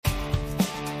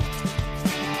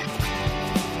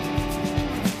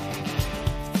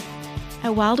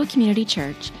At Wildwood Community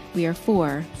Church, we are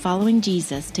for following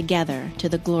Jesus together to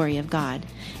the glory of God.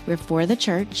 We're for the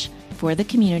church, for the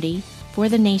community, for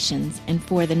the nations, and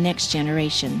for the next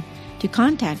generation. To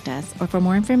contact us or for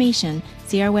more information,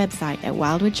 see our website at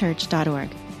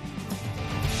wildwoodchurch.org.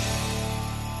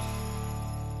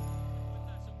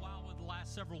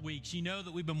 Weeks, you know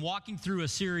that we've been walking through a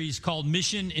series called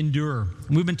Mission Endure.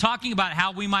 And we've been talking about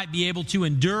how we might be able to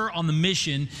endure on the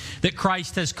mission that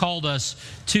Christ has called us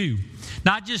to.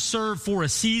 Not just serve for a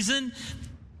season,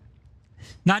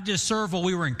 not just serve while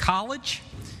we were in college,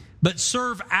 but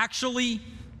serve actually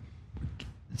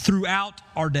throughout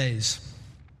our days.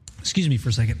 Excuse me for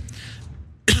a second.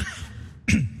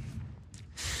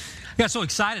 I got so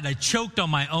excited, I choked on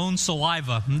my own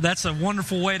saliva. That's a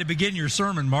wonderful way to begin your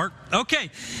sermon, Mark. Okay.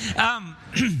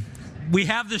 We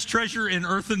have this treasure in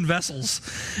earthen vessels.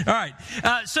 All right.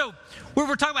 So we're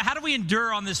talking about how do we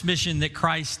endure on this mission that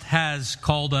Christ has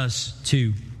called us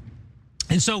to.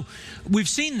 And so we've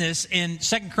seen this in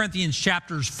 2 Corinthians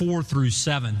chapters 4 through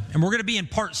 7. And we're going to be in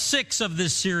part 6 of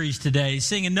this series today,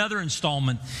 seeing another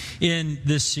installment in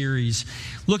this series,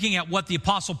 looking at what the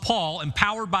Apostle Paul,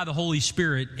 empowered by the Holy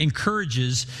Spirit,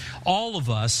 encourages all of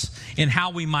us in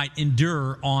how we might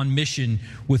endure on mission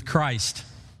with Christ.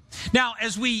 Now,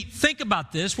 as we think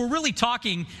about this, we're really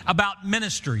talking about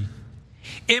ministry.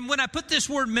 And when I put this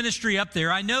word ministry up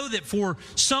there, I know that for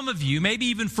some of you, maybe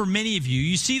even for many of you,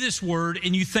 you see this word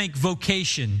and you think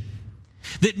vocation.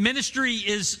 That ministry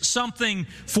is something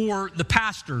for the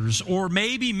pastors, or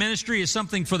maybe ministry is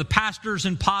something for the pastors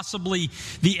and possibly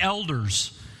the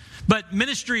elders. But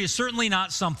ministry is certainly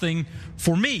not something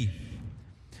for me.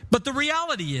 But the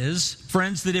reality is,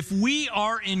 friends, that if we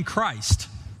are in Christ,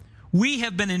 we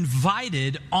have been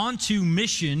invited onto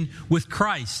mission with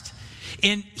Christ.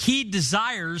 And He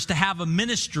desires to have a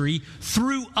ministry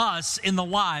through us in the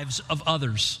lives of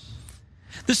others.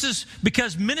 This is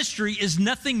because ministry is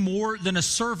nothing more than a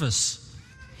service.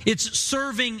 It's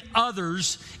serving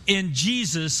others in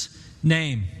Jesus'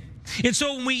 name. And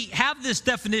so when we have this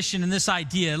definition and this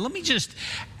idea, let me just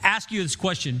ask you this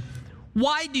question.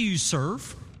 Why do you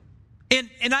serve?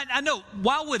 And I know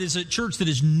Wildwood is a church that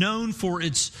is known for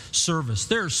its service.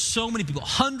 There are so many people,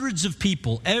 hundreds of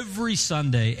people every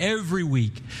Sunday, every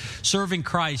week, serving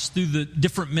Christ through the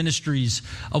different ministries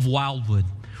of Wildwood.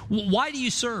 Why do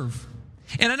you serve?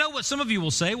 And I know what some of you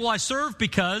will say. Well, I serve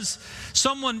because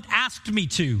someone asked me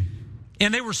to.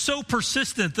 And they were so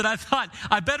persistent that I thought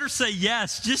I better say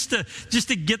yes just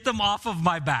to get them off of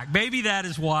my back. Maybe that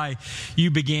is why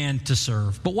you began to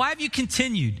serve. But why have you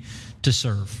continued to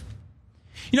serve?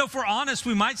 You know, if we're honest,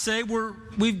 we might say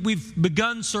we've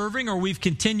begun serving or we've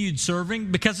continued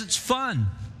serving because it's fun.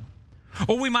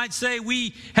 Or we might say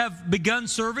we have begun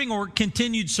serving or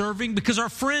continued serving because our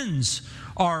friends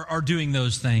are doing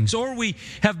those things. Or we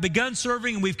have begun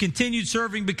serving and we've continued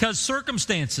serving because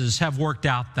circumstances have worked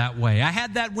out that way. I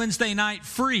had that Wednesday night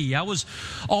free. I was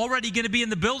already going to be in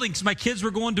the building because my kids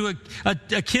were going to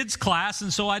a kids class,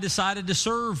 and so I decided to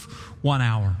serve 1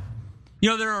 hour. You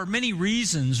know, there are many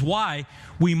reasons why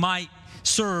we might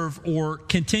serve or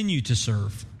continue to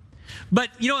serve. But,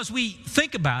 you know, as we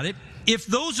think about it, if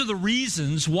those are the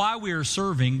reasons why we are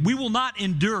serving, we will not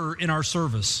endure in our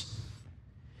service.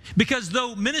 Because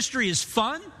though ministry is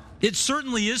fun, it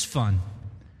certainly is fun.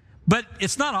 But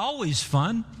it's not always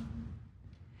fun.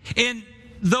 And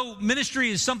though ministry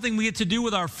is something we get to do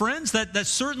with our friends, that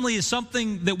certainly is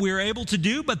something that we're able to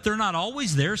do, but they're not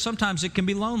always there. Sometimes it can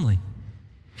be lonely.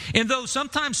 And though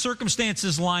sometimes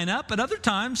circumstances line up, at other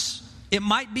times it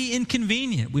might be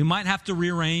inconvenient. We might have to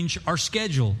rearrange our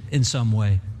schedule in some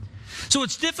way. So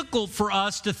it's difficult for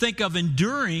us to think of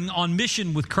enduring on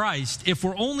mission with Christ if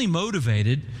we're only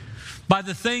motivated by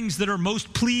the things that are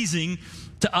most pleasing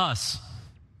to us.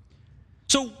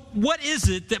 So what is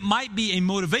it that might be a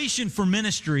motivation for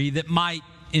ministry that might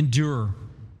endure?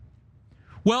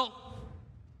 Well,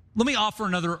 let me offer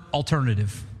another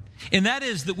alternative. And that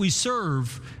is that we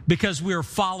serve because we are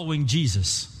following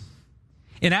Jesus.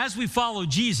 And as we follow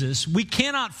Jesus, we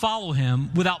cannot follow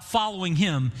Him without following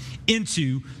Him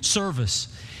into service.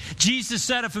 Jesus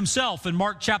said of Himself in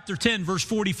Mark chapter 10, verse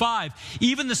 45,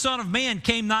 even the Son of Man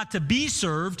came not to be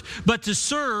served, but to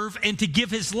serve and to give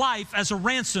His life as a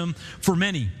ransom for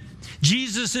many.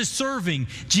 Jesus is serving.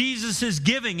 Jesus is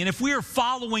giving. And if we are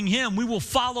following Him, we will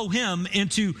follow Him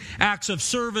into acts of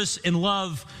service and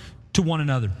love to one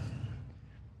another.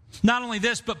 Not only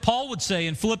this, but Paul would say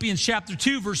in Philippians chapter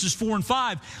 2, verses 4 and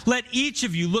 5, let each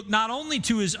of you look not only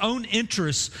to his own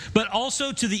interests, but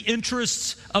also to the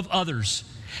interests of others.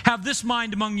 Have this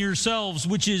mind among yourselves,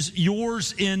 which is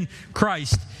yours in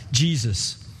Christ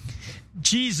Jesus.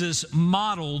 Jesus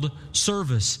modeled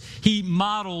service. He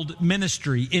modeled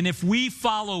ministry. And if we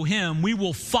follow him, we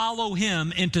will follow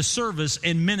him into service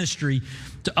and ministry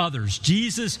to others.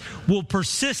 Jesus will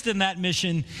persist in that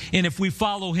mission. And if we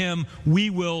follow him, we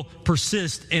will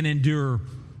persist and endure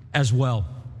as well.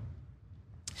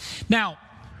 Now,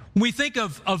 when we think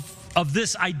of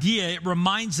this idea, it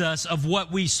reminds us of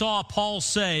what we saw Paul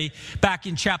say back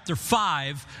in chapter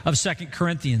 5 of 2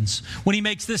 Corinthians. When he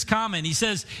makes this comment, he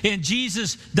says, "And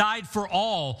Jesus died for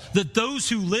all, that those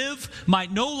who live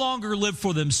might no longer live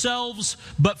for themselves,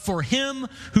 but for him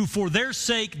who for their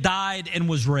sake died and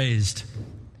was raised."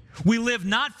 We live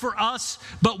not for us,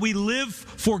 but we live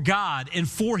for God and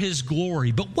for his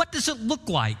glory. But what does it look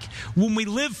like when we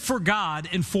live for God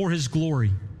and for his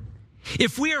glory?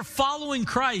 If we are following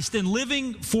Christ and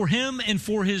living for him and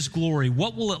for his glory,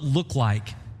 what will it look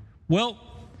like? Well,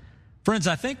 friends,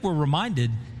 I think we're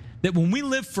reminded that when we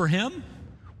live for him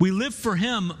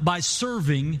by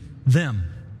serving them.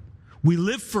 We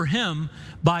live for him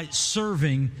by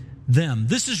serving them.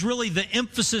 This is really the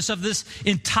emphasis of this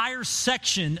entire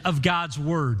section of God's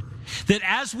word. That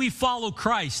as we follow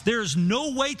Christ, there is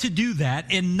no way to do that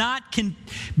and not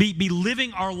be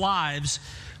living our lives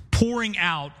pouring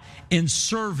out in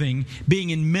serving,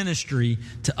 being in ministry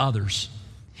to others.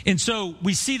 And so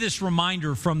we see this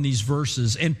reminder from these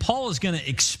verses, and Paul is going to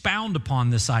expound upon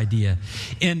this idea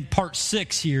in part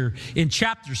 6 here in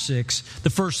chapter 6, the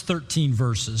first 13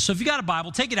 verses. So if you got a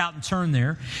Bible, take it out and turn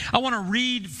there. I want to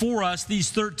read for us these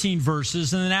 13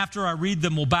 verses, and then after I read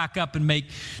them, we'll back up and make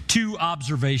 2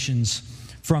 observations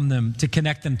from them to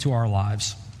connect them to our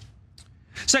lives.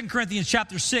 2 Corinthians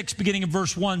chapter 6, beginning of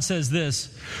verse 1 says this: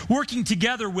 "Working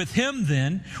together with him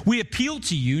then, we appeal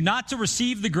to you not to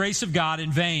receive the grace of God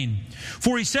in vain.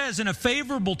 For he says, in a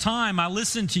favorable time I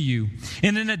listened to you,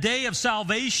 and in a day of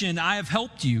salvation I have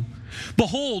helped you.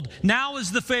 Behold, now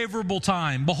is the favorable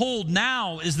time. Behold,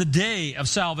 now is the day of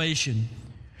salvation.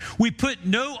 We put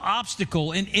no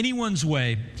obstacle in anyone's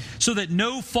way, so that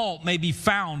no fault may be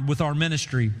found with our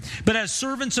ministry. But as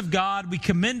servants of God, we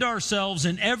commend ourselves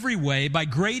in every way by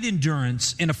great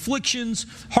endurance in afflictions,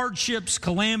 hardships,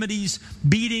 calamities,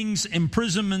 beatings,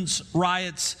 imprisonments,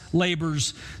 riots,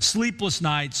 labors, sleepless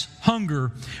nights,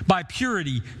 hunger, by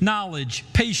purity, knowledge,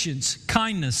 patience,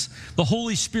 kindness, the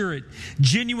Holy Spirit,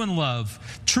 genuine love,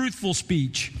 truthful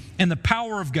speech, and the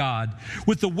power of God,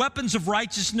 with the weapons of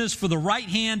righteousness for the right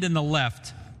hand and the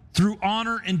left, through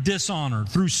honor and dishonor,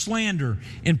 through slander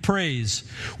and praise.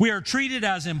 We are treated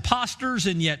as impostors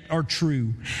and yet are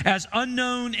true, as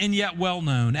unknown and yet well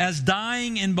known, as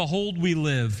dying and behold we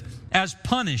live, as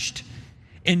punished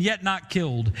and yet not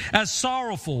killed, as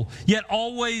sorrowful yet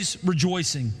always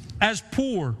rejoicing, as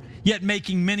poor yet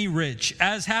making many rich,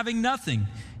 as having nothing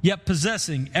yet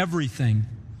possessing everything.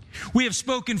 We have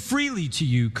spoken freely to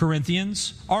you,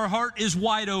 Corinthians. Our heart is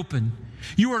wide open.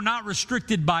 You are not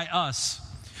restricted by us,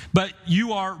 but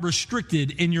you are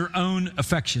restricted in your own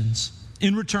affections.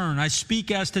 In return, I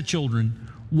speak as to children.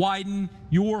 Widen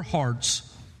your hearts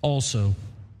also."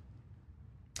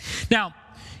 Now,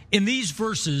 in these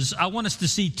verses, I want us to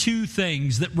see 2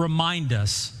 things that remind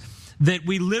us that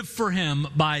we live for him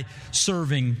by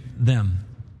serving them.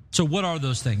 So what are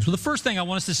those things? Well, the first thing I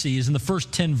want us to see is in the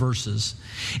first 10 verses.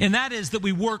 And that is that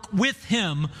we work with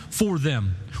him for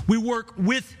them. We work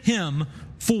with him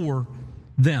for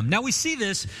them. Now we see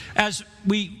this as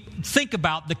we think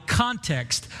about the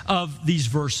context of these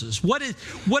verses. What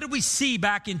did we see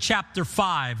back in chapter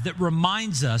 5 that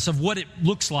reminds us of what it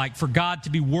looks like for God to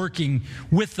be working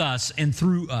with us and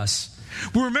through us?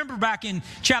 We remember back in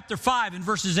chapter 5 in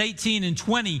verses 18 and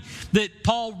 20 that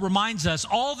Paul reminds us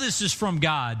all this is from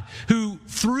God, who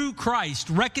through Christ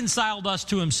reconciled us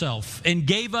to himself and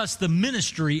gave us the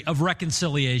ministry of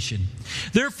reconciliation.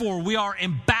 Therefore, we are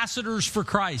ambassadors for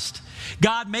Christ,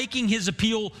 God making his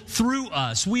appeal through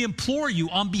us. We implore you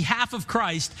on behalf of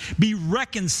Christ, be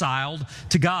reconciled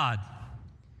to God.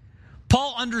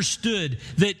 Paul understood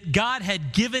that God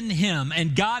had given him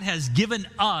and God has given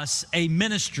us a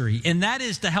ministry, and that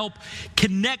is to help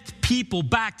connect people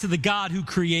back to the God who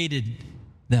created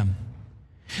them.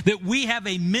 That we have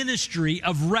a ministry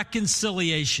of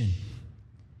reconciliation.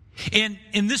 And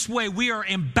in this way, we are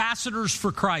ambassadors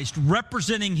for Christ,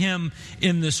 representing him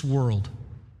in this world.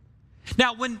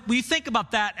 Now, when we think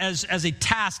about that as a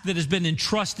task that has been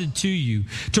entrusted to you,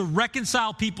 to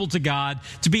reconcile people to God,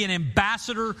 to be an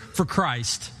ambassador for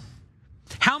Christ,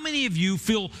 how many of you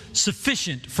feel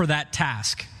sufficient for that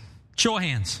task? Show of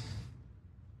hands.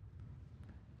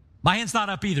 My hand's not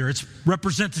up either. It's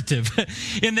representative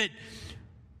in that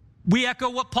we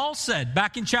echo what Paul said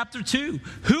back in chapter 2.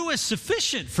 Who is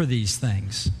sufficient for these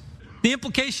things? The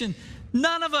implication,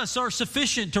 None of us are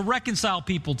sufficient to reconcile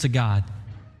people to God.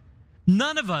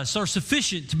 None of us are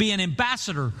sufficient to be an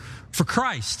ambassador for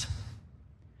Christ.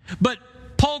 But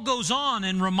Paul goes on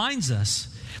and reminds us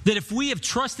that if we have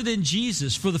trusted in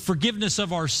Jesus for the forgiveness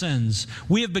of our sins,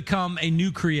 we have become a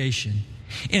new creation.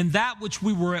 And that which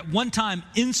we were at one time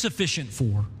insufficient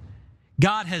for,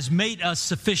 God has made us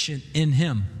sufficient in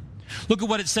Him. Look at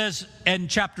what it says in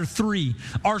chapter 3.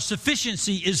 Our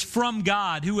sufficiency is from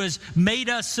God, who has made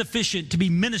us sufficient to be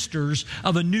ministers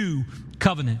of a new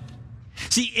covenant.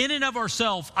 See, in and of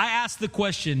ourselves, I ask the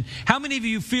question, how many of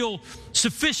you feel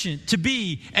sufficient to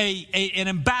be an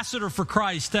ambassador for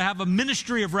Christ, to have a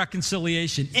ministry of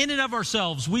reconciliation? In and of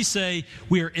ourselves, we say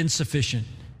we are insufficient.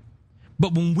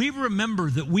 But when we remember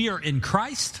that we are in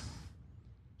Christ,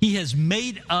 He has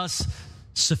made us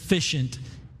sufficient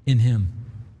in Him.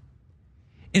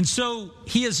 And so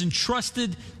He has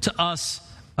entrusted to us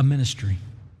a ministry.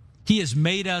 He has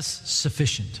made us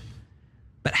sufficient.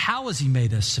 But how has He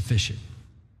made us sufficient?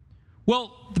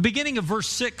 Well, the beginning of verse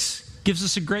 6 gives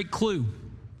us a great clue.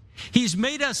 He's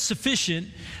made us sufficient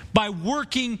by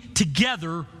working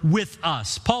together with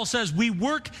us. Paul says we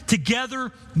work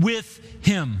together with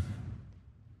Him.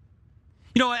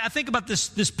 You know, I think about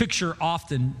this picture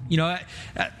often. You know,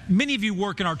 many of you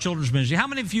work in our children's ministry. How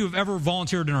many of you have ever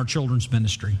volunteered in our children's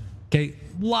ministry? Okay,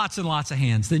 lots and lots of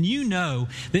hands. Then you know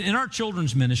that in our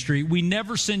children's ministry, we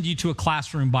never send you to a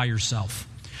classroom by yourself.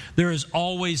 There is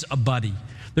always a buddy.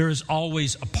 There is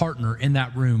always a partner in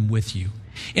that room with you.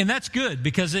 And that's good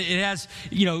because it has,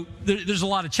 you know, there's a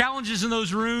lot of challenges in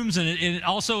those rooms, and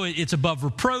it's above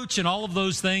reproach and all of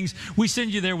those things. We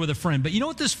send you there with a friend. But you know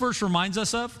what this verse reminds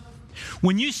us of?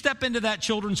 When you step into that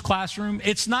children's classroom,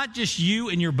 it's not just you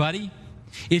and your buddy.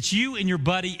 It's you and your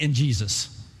buddy and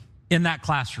Jesus in that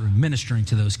classroom ministering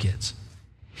to those kids.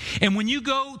 And when you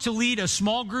go to lead a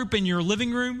small group in your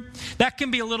living room, that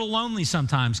can be a little lonely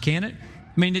sometimes, can't it?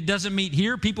 I mean, it doesn't meet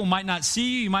here. People might not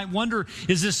see you. You might wonder,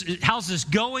 how's this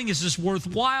going? Is this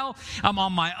worthwhile? I'm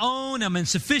on my own. I'm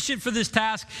insufficient for this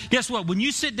task. Guess what? When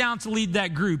you sit down to lead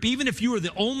that group, even if you are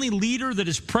the only leader that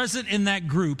is present in that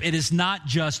group, it is not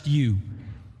just you.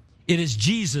 It is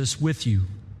Jesus with you.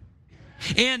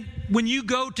 And when you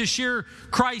go to share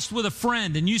Christ with a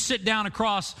friend and you sit down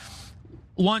across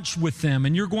lunch with them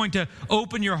and you're going to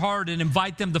open your heart and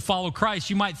invite them to follow Christ,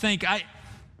 you might think,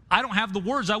 I don't have the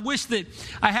words. I wish that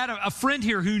I had a friend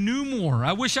here who knew more.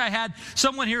 I wish I had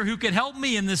someone here who could help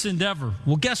me in this endeavor.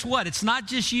 Well, guess what? It's not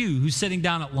just you who's sitting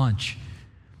down at lunch.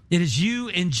 It is you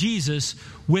and Jesus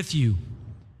with you.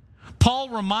 Paul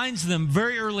reminds them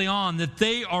very early on that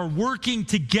they are working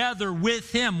together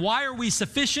with Him. Why are we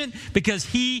sufficient? Because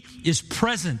He is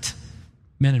present,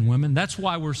 men and women. That's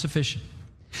why we're sufficient.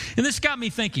 And this got me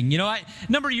thinking, you know, a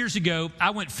number of years ago,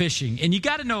 I went fishing. And you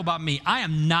got to know about me, I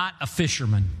am not a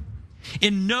fisherman.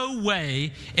 In no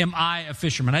way am I a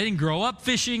fisherman. I didn't grow up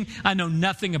fishing. I know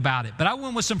nothing about it. But I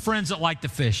went with some friends that like to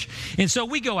fish. And so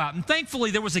we go out. And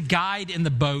thankfully, there was a guide in the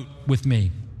boat with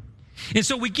me. And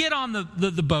so we get on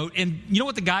the boat. And you know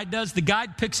what the guide does? The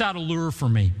guide picks out a lure for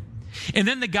me. And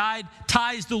then the guide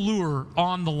ties the lure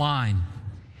on the line.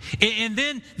 And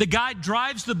then the guide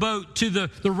drives the boat to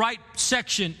the right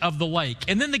section of the lake.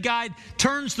 And then the guide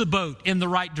turns the boat in the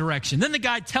right direction. Then the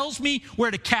guide tells me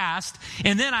where to cast,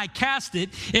 and then I cast it.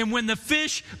 And when the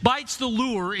fish bites the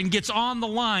lure and gets on the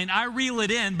line, I reel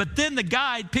it in. But then the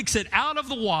guide picks it out of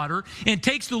the water and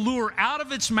takes the lure out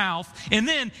of its mouth and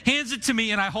then hands it to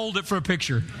me, and I hold it for a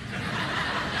picture.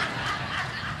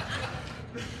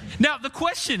 Now, the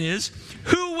question is,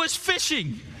 who was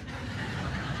fishing?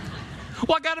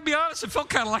 Well, I got to be honest, it felt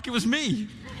kind of like it was me.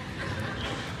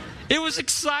 It was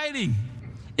exciting.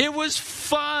 It was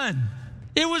fun.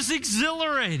 It was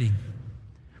exhilarating.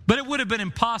 But it would have been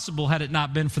impossible had it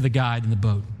not been for the guide in the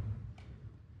boat.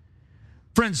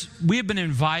 Friends, we have been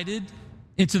invited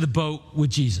into the boat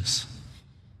with Jesus.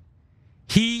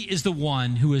 He is the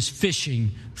one who is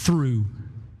fishing through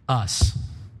us.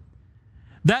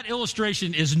 That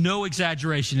illustration is no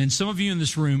exaggeration, and some of you in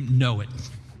this room know it,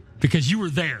 because you were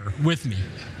there with me.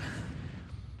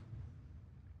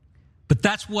 But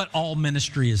that's what all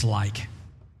ministry is like.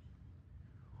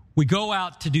 We go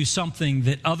out to do something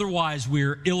that otherwise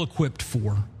we're ill-equipped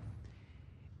for.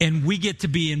 And we get to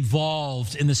be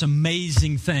involved in this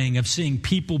amazing thing of seeing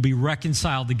people be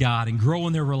reconciled to God and grow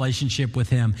in their relationship with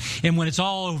Him. And when it's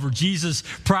all over, Jesus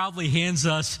proudly hands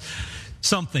us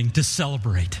something to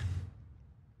celebrate,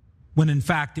 when in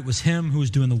fact it was Him who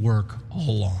was doing the work all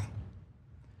along.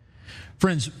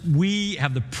 Friends, we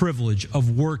have the privilege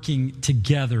of working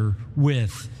together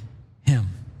with Him.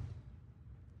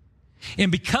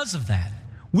 And because of that,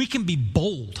 we can be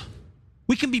bold.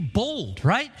 We can be bold,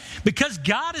 right? Because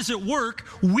God is at work,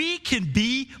 we can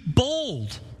be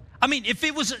bold. I mean, if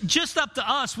it was just up to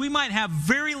us, we might have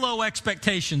very low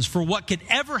expectations for what could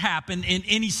ever happen in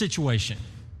any situation.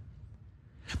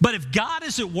 But if God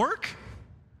is at work,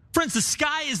 friends, the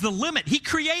sky is the limit. He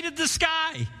created the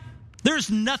sky. There's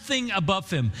nothing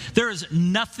above him. There is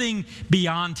nothing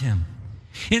beyond him.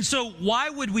 And so why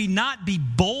would we not be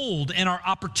bold in our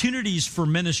opportunities for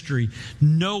ministry,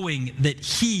 knowing that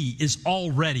he is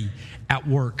already at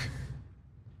work?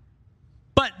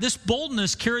 But this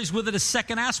boldness carries with it a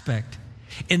second aspect,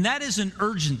 and that is an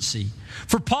urgency.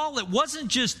 For Paul, it wasn't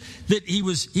just that he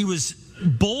was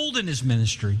bold in his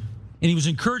ministry, and he was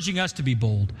encouraging us to be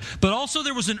bold, but also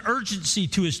there was an urgency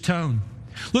to his tone.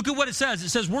 Look at what it says. It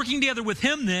says, working together with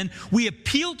him then, we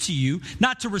appeal to you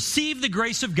not to receive the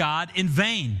grace of God in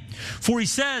vain. For he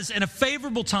says, in a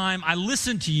favorable time I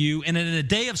listened to you, and in a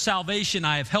day of salvation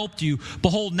I have helped you.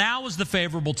 Behold, now is the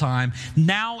favorable time.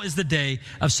 Now is the day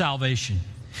of salvation.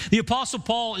 The Apostle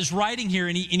Paul is writing here,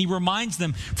 and he reminds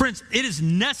them, friends, it is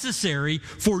necessary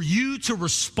for you to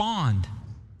respond.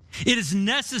 It is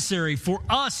necessary for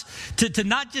us to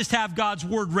not just have God's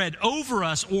word read over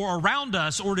us or around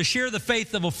us or to share the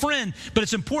faith of a friend, but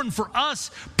it's important for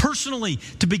us personally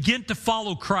to begin to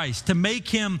follow Christ, to make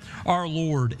him our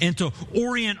Lord, and to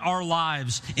orient our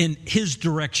lives in his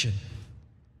direction.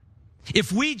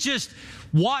 If we just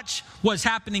watch what's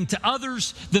happening to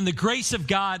others, then the grace of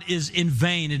God is in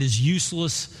vain. It is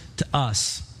useless to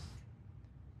us.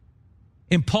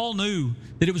 And Paul knew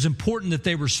that it was important that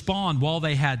they respond while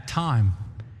they had time.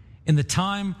 And the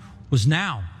time was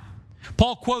now.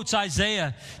 Paul quotes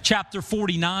Isaiah chapter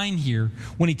 49 here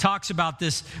when he talks about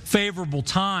this favorable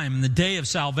time and the day of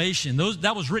salvation.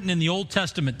 That was written in the Old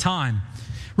Testament time,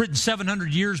 written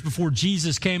 700 years before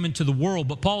Jesus came into the world.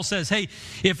 But Paul says, hey,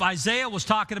 if Isaiah was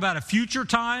talking about a future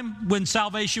time when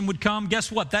salvation would come,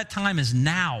 guess what? That time is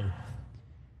now.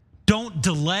 Don't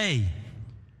delay.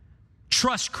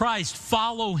 Trust Christ.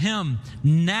 Follow him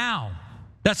now.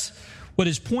 That's what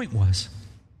his point was.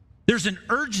 There's an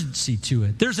urgency to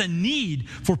it. There's a need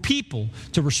for people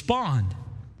to respond.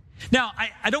 Now,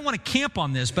 I don't want to camp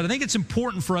on this, but I think it's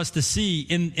important for us to see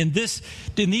in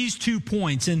these 2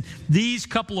 points, in these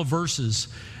couple of verses,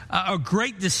 a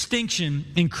great distinction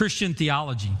in Christian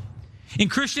theology. In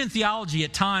Christian theology,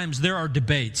 at times, there are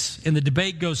debates, and the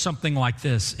debate goes something like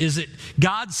this. Is it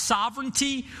God's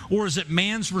sovereignty, or is it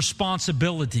man's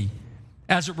responsibility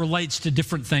as it relates to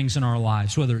different things in our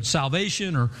lives, whether it's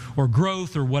salvation or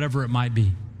growth or whatever it might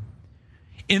be?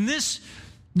 In this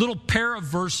little pair of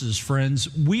verses,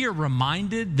 friends, we are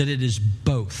reminded that it is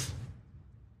both.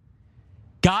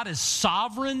 God is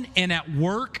sovereign and at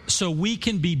work, so we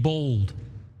can be bold,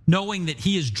 knowing that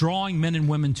he is drawing men and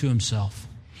women to himself.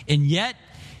 And yet,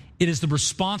 it is the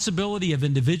responsibility of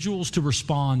individuals to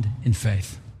respond in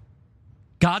faith.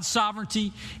 God's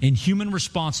sovereignty and human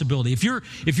responsibility. If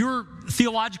your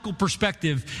theological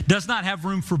perspective does not have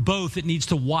room for both, it needs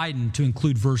to widen to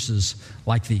include verses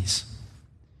like these.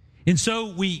 And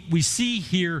so we see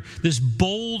here this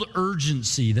bold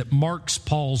urgency that marks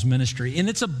Paul's ministry. And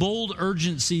it's a bold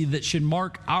urgency that should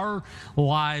mark our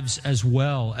lives as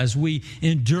well as we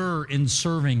endure in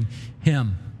serving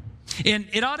him. And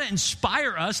it ought to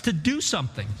inspire us to do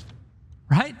something,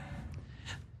 right?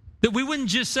 That we wouldn't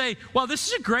just say, well, this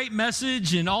is a great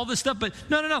message and all this stuff, but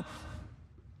no.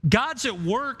 God's at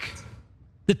work.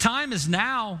 The time is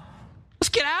now. Let's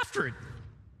get after it.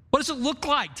 What does it look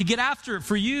like to get after it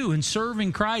for you in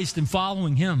serving Christ and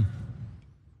following him?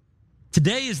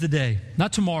 Today is the day.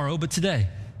 Not tomorrow, but today.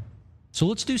 So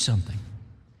let's do something.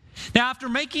 Now, after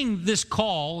making this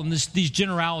call and these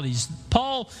generalities,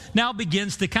 Paul now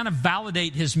begins to kind of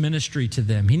validate his ministry to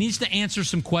them. He needs to answer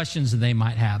some questions that they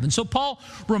might have. And so Paul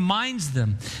reminds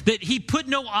them that he put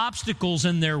no obstacles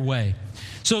in their way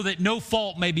so that no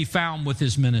fault may be found with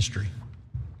his ministry.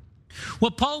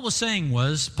 What Paul was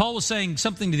saying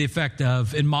something to the effect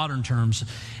of, in modern terms,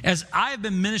 as I have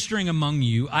been ministering among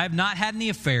you, I have not had any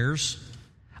affairs.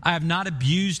 I have not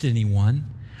abused anyone.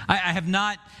 I have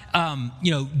not,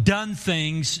 done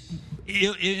things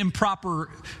improper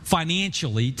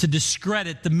financially to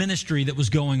discredit the ministry that was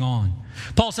going on.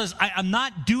 Paul says, I'm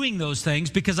not doing those things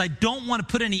because I don't want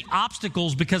to put any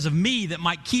obstacles because of me that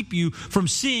might keep you from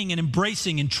seeing and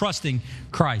embracing and trusting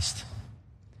Christ.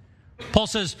 Paul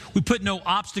says, we put no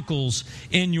obstacles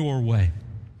in your way.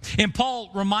 And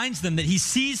Paul reminds them that he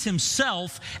sees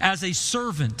himself as a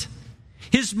servant.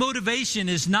 His motivation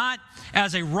is not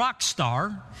as a rock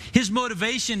star. His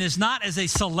motivation is not as a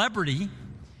celebrity.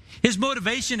 His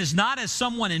motivation is not as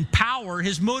someone in power.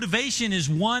 His motivation is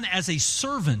one as a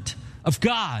servant of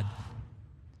God.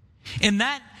 In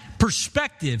that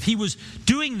perspective, he was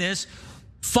doing this,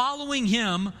 following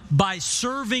him by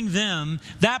serving them.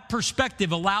 That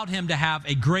perspective allowed him to have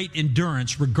a great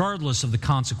endurance regardless of the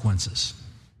consequences.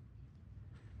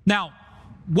 Now,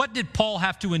 what did Paul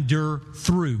have to endure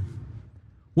through?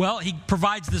 Well, he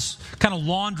provides this kind of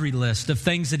laundry list of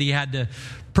things that he had to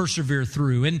persevere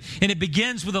through. And it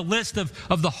begins with a list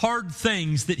of the hard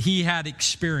things that he had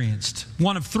experienced.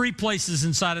 One of three places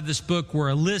inside of this book where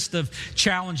a list of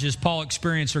challenges Paul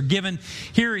experienced are given.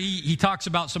 Here he talks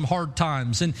about some hard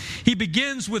times. And he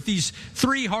begins with these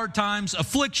three hard times: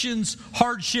 afflictions,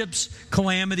 hardships,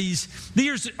 calamities.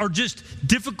 These are just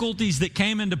difficulties that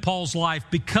came into Paul's life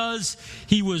because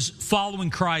he was following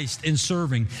Christ and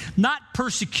serving. Not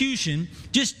persecution,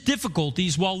 just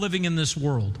difficulties while living in this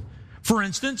world. For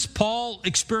instance, Paul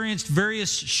experienced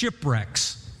various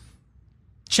shipwrecks,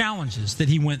 challenges that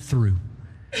he went through,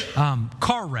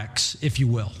 car wrecks, if you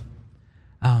will.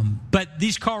 But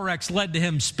these car wrecks led to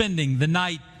him spending the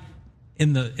night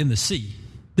in the sea,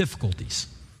 difficulties.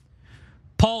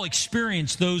 Paul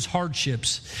experienced those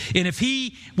hardships. And if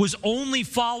he was only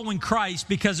following Christ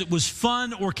because it was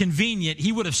fun or convenient,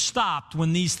 he would have stopped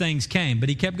when these things came. But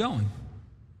he kept going.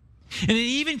 And it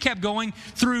even kept going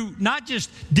through not just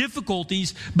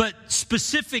difficulties, but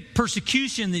specific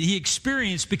persecution that he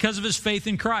experienced because of his faith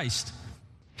in Christ.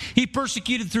 He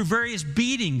persecuted through various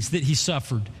beatings that he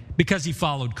suffered because he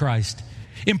followed Christ.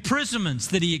 Imprisonments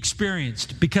that he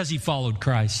experienced because he followed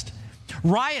Christ.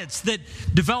 Riots that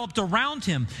developed around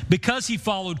him because he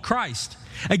followed Christ.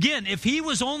 Again, if he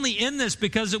was only in this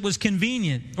because it was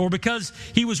convenient or because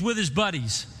he was with his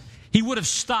buddies, he would have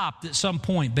stopped at some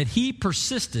point, but he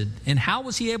persisted. And how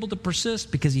was he able to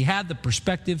persist? Because he had the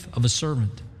perspective of a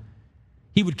servant.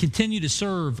 He would continue to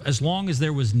serve as long as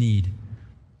there was need. And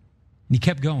he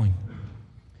kept going.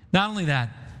 Not only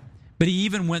that, but he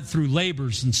even went through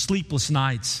labors and sleepless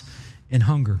nights and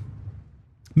hunger.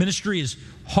 Ministry is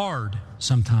hard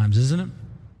sometimes, isn't it?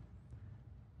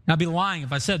 I'd be lying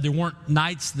if I said there weren't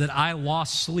nights that I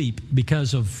lost sleep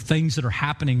because of things that are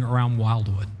happening around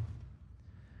Wildwood.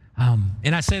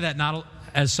 And I say that not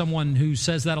as someone who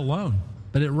says that alone,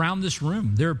 but around this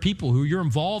room. There are people who you're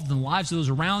involved in the lives of those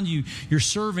around you, you're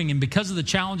serving, and because of the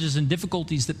challenges and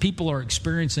difficulties that people are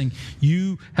experiencing,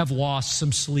 you have lost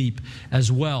some sleep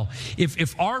as well.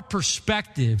 If our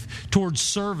perspective towards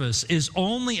service is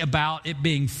only about it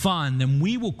being fun, then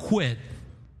we will quit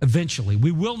eventually.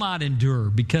 We will not endure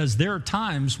because there are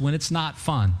times when it's not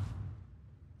fun.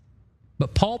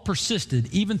 But Paul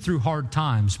persisted even through hard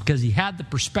times because he had the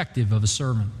perspective of a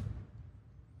servant.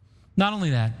 Not only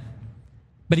that,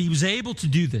 but he was able to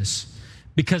do this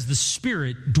because the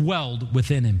Spirit dwelled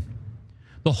within him.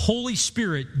 The Holy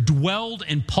Spirit dwelled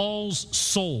in Paul's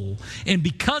soul. And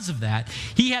because of that,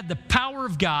 he had the power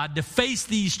of God to face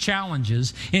these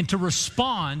challenges and to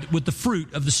respond with the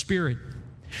fruit of the Spirit.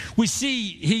 We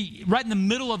see right in the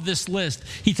middle of this list,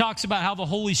 he talks about how the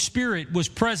Holy Spirit was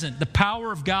present. The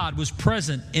power of God was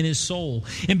present in his soul.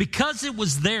 And because it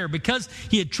was there, because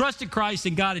he had trusted Christ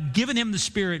and God had given him the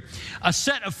Spirit, a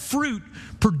set of fruit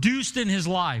produced in his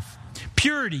life.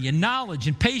 Purity and knowledge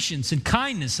and patience and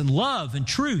kindness and love and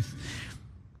truth.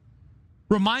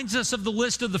 Reminds us of the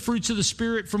list of the fruits of the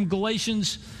Spirit from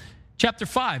Galatians chapter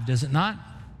 5, does it not?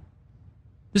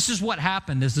 This is what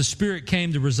happened as the Spirit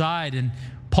came to reside in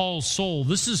Paul's soul.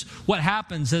 This is what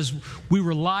happens as we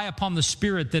rely upon the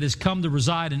Spirit that has come to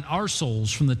reside in our souls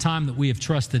from the time that we have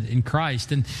trusted in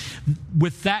Christ. And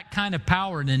with that kind of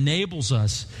power, it enables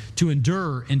us to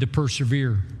endure and to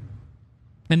persevere.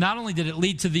 And not only did it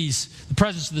lead to the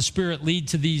presence of the Spirit lead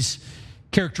to these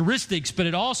characteristics, but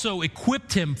it also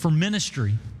equipped him for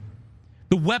ministry.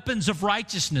 The weapons of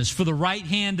righteousness for the right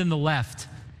hand and the left.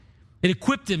 It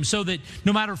equipped him so that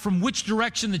no matter from which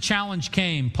direction the challenge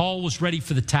came, Paul was ready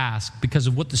for the task because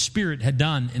of what the Spirit had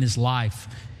done in his life.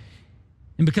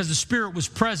 And because the Spirit was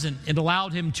present, it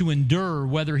allowed him to endure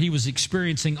whether he was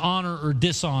experiencing honor or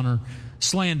dishonor,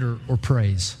 slander or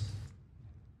praise.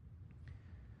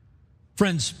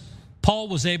 Friends, Paul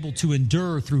was able to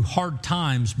endure through hard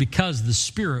times because the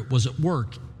Spirit was at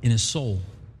work in his soul.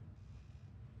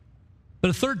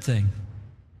 But a third thing,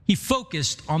 he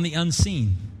focused on the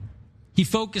unseen. He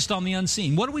focused on the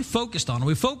unseen. What are we focused on? Are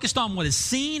we focused on what is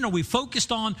seen, or are we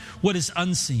focused on what is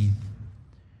unseen?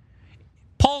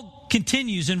 Paul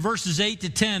continues in verses 8 to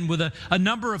 10 with a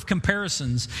number of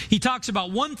comparisons. He talks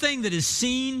about one thing that is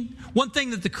seen, one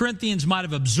thing that the Corinthians might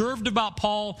have observed about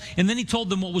Paul, and then he told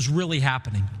them what was really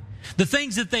happening. The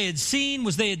things that they had seen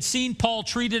was they had seen Paul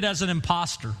treated as an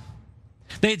imposter.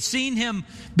 They had seen him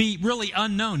be really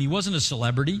unknown. He wasn't a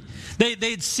celebrity.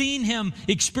 They had seen him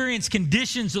experience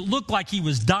conditions that looked like he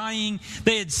was dying.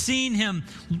 They had seen him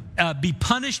be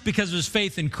punished because of his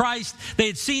faith in Christ. They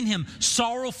had seen him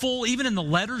sorrowful. Even in the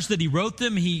letters that he wrote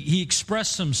them, he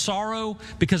expressed some sorrow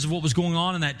because of what was going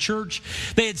on in that church.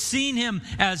 They had seen him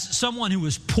as someone who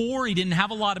was poor. He didn't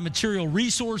have a lot of material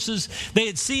resources. They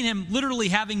had seen him literally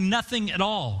having nothing at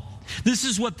all. This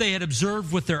is what they had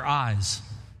observed with their eyes.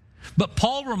 But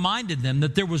Paul reminded them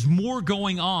that there was more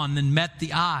going on than met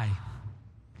the eye.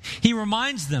 He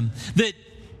reminds them that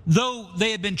though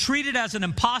they had been treated as an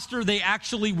imposter, they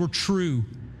actually were true.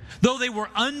 Though they were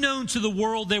unknown to the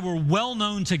world, they were well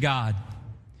known to God.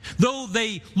 Though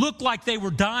they looked like they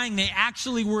were dying, they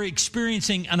actually were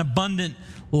experiencing an abundant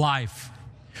life.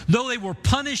 Though they were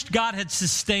punished, God had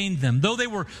sustained them. Though they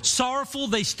were sorrowful,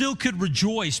 they still could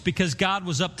rejoice because God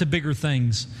was up to bigger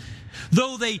things.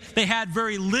 Though they had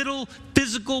very little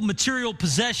physical, material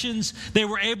possessions, they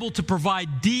were able to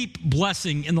provide deep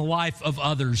blessing in the life of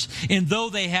others. And though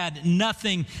they had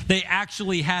nothing, they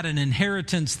actually had an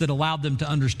inheritance that allowed them to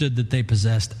understand that they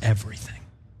possessed everything.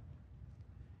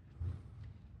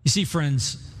 You see,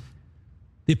 friends,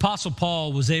 the Apostle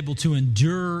Paul was able to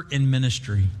endure in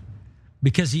ministry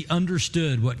because he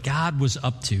understood what God was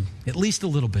up to, at least a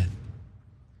little bit.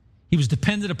 He was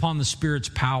dependent upon the Spirit's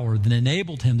power that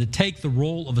enabled him to take the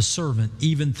role of a servant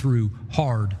even through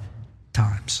hard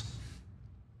times.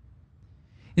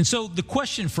 And so the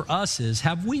question for us is,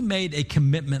 have we made a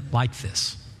commitment like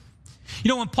this? You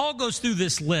know, when Paul goes through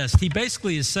this list, he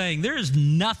basically is saying there is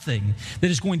nothing that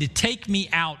is going to take me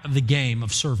out of the game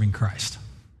of serving Christ.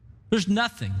 There's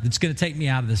nothing that's going to take me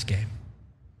out of this game.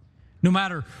 No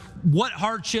matter what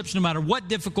hardships, no matter what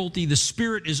difficulty, the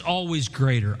Spirit is always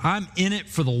greater. I'm in it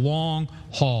for the long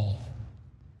haul.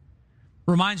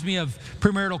 Reminds me of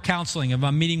premarital counseling. If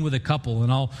I'm meeting with a couple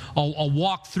and I'll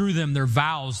walk through them their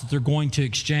vows that they're going to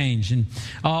exchange. And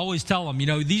I'll always tell them, you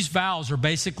know, these vows are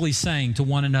basically saying to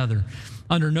one another,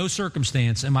 under no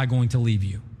circumstance am I going to leave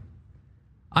you.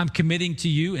 I'm committing to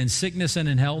you in sickness and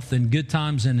in health, in good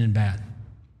times and in bad.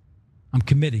 I'm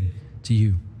committing to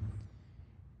you.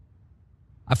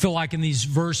 I feel like in these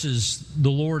verses, the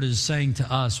Lord is saying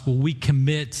to us, will we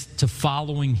commit to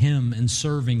following Him and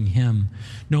serving Him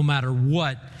no matter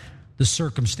what the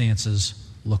circumstances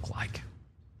look like?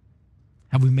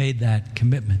 Have we made that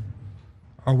commitment?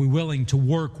 Are we willing to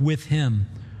work with Him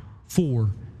for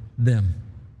them?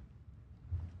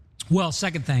 Well,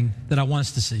 second thing that I want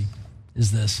us to see is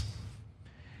this.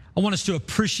 I want us to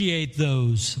appreciate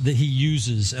those that He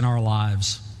uses in our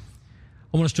lives.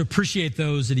 I want us to appreciate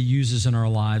those that He uses in our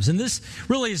lives. And this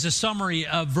really is a summary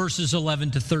of verses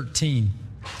 11 to 13.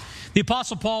 The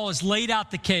Apostle Paul has laid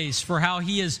out the case for how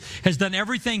he has done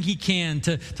everything he can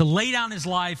to lay down his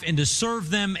life and to serve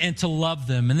them and to love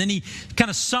them. And then he kind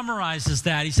of summarizes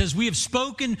that. He says, we have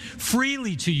spoken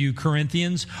freely to you,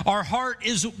 Corinthians. Our heart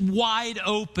is wide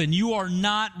open. You are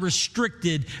not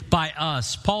restricted by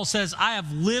us. Paul says, I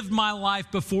have lived my life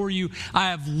before you. I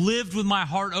have lived with my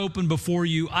heart open before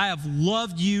you. I have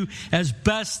loved you as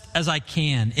best as I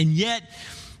can. And yet,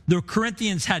 the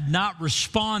Corinthians had not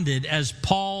responded as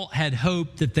Paul had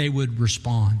hoped that they would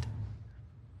respond.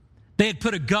 They had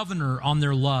put a governor on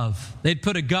their love. They had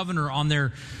put a governor on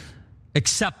their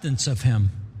acceptance of him.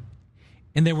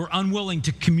 And they were unwilling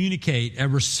to communicate a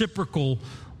reciprocal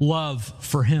love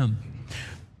for him.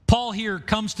 Paul here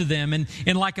comes to them, and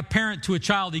like a parent to a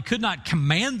child, he could not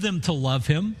command them to love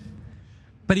him,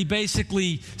 but he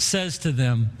basically says to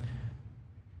them,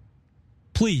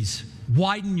 please,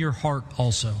 widen your heart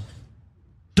also.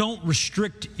 Don't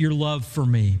restrict your love for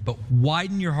me, but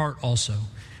widen your heart also,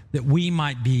 that we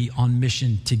might be on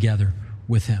mission together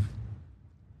with Him.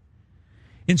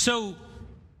 And so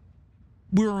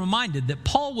we were reminded that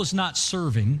Paul was not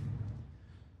serving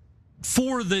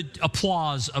for the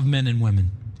applause of men and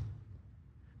women.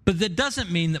 But that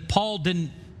doesn't mean that Paul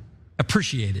didn't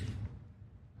appreciate it.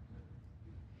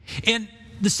 And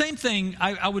the same thing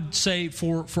I would say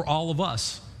for all of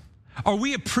us. Are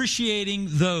we appreciating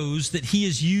those that He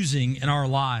is using in our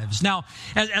lives? Now,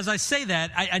 as I say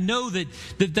that, I know that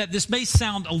this may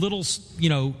sound a little,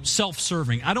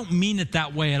 self-serving. I don't mean it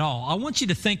that way at all. I want you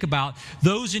to think about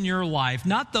those in your life,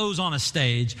 not those on a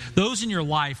stage, those in your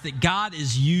life that God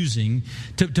is using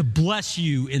to bless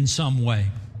you in some way.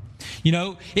 You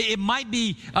know, it might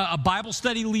be a Bible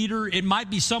study leader. It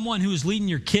might be someone who is leading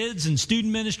your kids in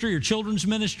student ministry or children's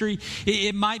ministry.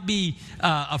 It might be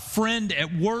a friend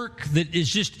at work that is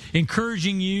just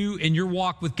encouraging you in your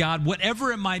walk with God.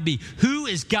 Whatever it might be, who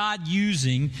is God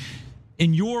using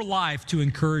in your life to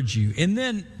encourage you? And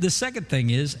then the second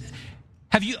thing is,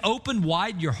 Have you opened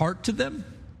wide your heart to them?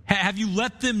 Have you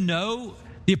let them know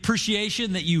the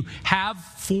appreciation that you have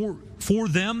for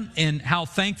them and how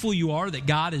thankful you are that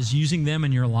God is using them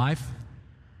in your life?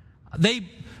 They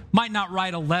might not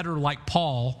write a letter like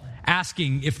Paul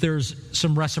asking if there's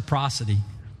some reciprocity.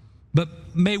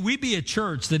 But may we be a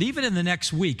church that even in the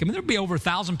next week, there'll be over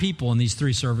 1,000 people in these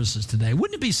 3 services today.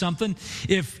 Wouldn't it be something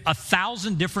if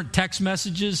 1,000 different text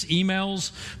messages,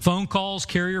 emails, phone calls,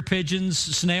 carrier pigeons,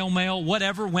 snail mail,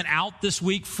 whatever went out this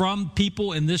week from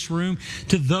people in this room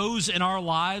to those in our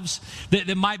lives that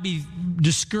might be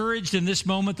discouraged in this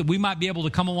moment, that we might be able to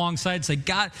come alongside and say,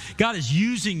 God is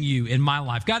using you in my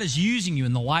life. God is using you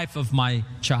in the life of my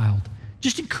child.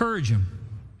 Just encourage him.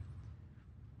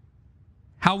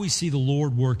 How we see the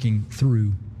Lord working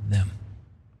through them.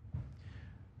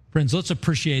 Friends, let's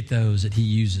appreciate those that he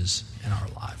uses in our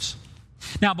lives.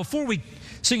 Now, before we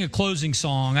sing a closing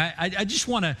song, I just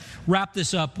want to wrap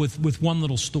this up with one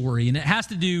little story, and it has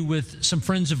to do with some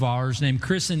friends of ours named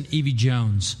Chris and Evie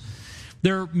Jones.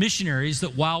 They're missionaries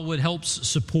that Wildwood helps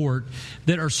support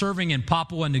that are serving in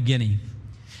Papua New Guinea.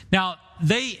 Now,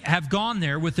 they have gone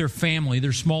there with their family,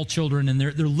 their small children, and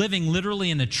they're living literally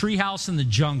in a treehouse in the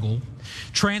jungle,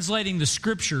 translating the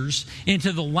scriptures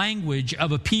into the language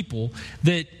of a people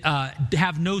that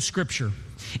have no scripture,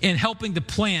 and helping to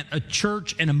plant a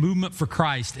church and a movement for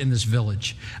Christ in this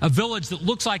village. A village that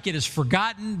looks like it is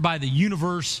forgotten by the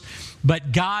universe,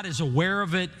 but God is aware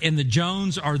of it, and the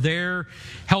Jones are there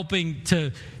helping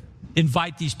to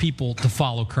invite these people to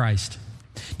follow Christ.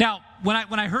 Now, when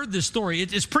I heard this story,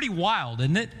 it's pretty wild,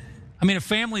 isn't it? A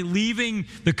family leaving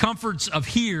the comforts of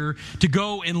here to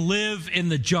go and live in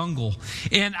the jungle.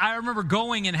 And I remember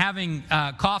going and having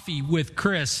coffee with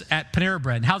Chris at Panera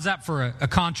Bread. How's that for a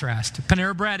contrast?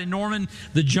 Panera Bread in Norman,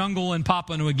 the jungle in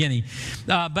Papua New Guinea.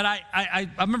 But I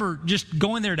remember just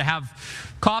going there to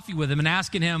have coffee with him and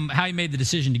asking him how he made the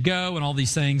decision to go and all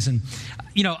these things. And,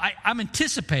 I'm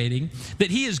anticipating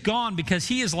that he is gone because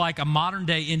he is like a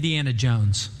modern-day Indiana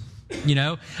Jones.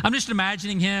 I'm just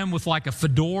imagining him with like a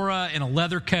fedora and a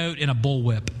leather coat and a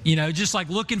bullwhip, just like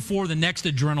looking for the next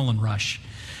adrenaline rush,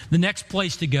 the next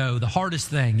place to go, the hardest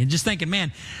thing. And just thinking,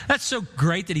 man, that's so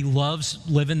great that he loves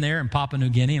living there in Papua New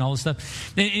Guinea and all this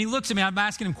stuff. And he looks at me, I'm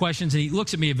asking him questions, and he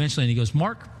looks at me eventually and he goes,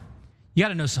 Mark, you got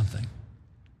to know something.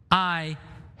 I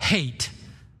hate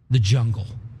the jungle.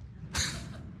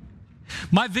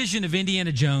 My vision of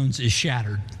Indiana Jones is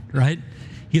shattered, right?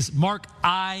 He goes, Mark,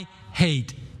 I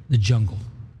hate the jungle.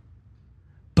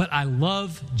 But I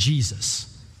love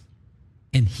Jesus,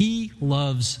 and he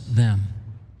loves them.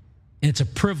 And it's a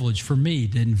privilege for me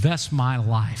to invest my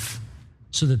life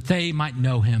so that they might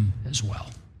know him as well.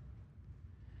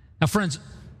 Now, friends,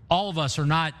 all of us are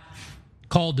not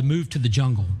called to move to the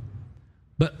jungle,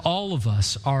 but all of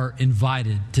us are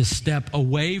invited to step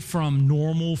away from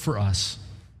normal for us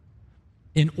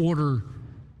in order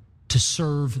to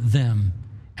serve them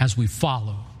as we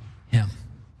follow him.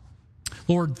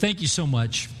 Lord, thank you so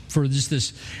much for just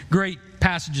this great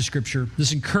passage of Scripture,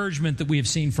 this encouragement that we have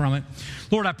seen from it.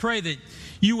 Lord, I pray that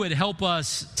you would help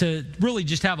us to really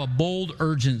just have a bold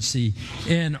urgency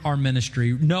in our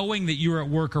ministry, knowing that you are at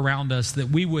work around us, that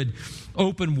we would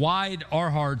open wide our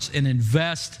hearts and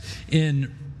invest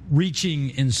in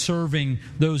reaching and serving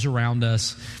those around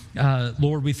us.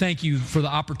 Lord, we thank you for the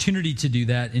opportunity to do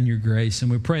that in your grace,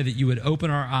 and we pray that you would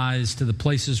open our eyes to the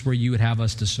places where you would have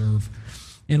us to serve.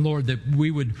 And Lord, that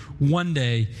we would one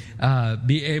day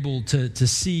be able to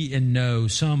see and know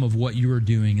some of what you are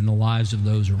doing in the lives of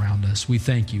those around us. We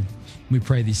thank you. We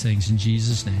pray these things in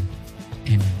Jesus' name.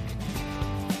 Amen.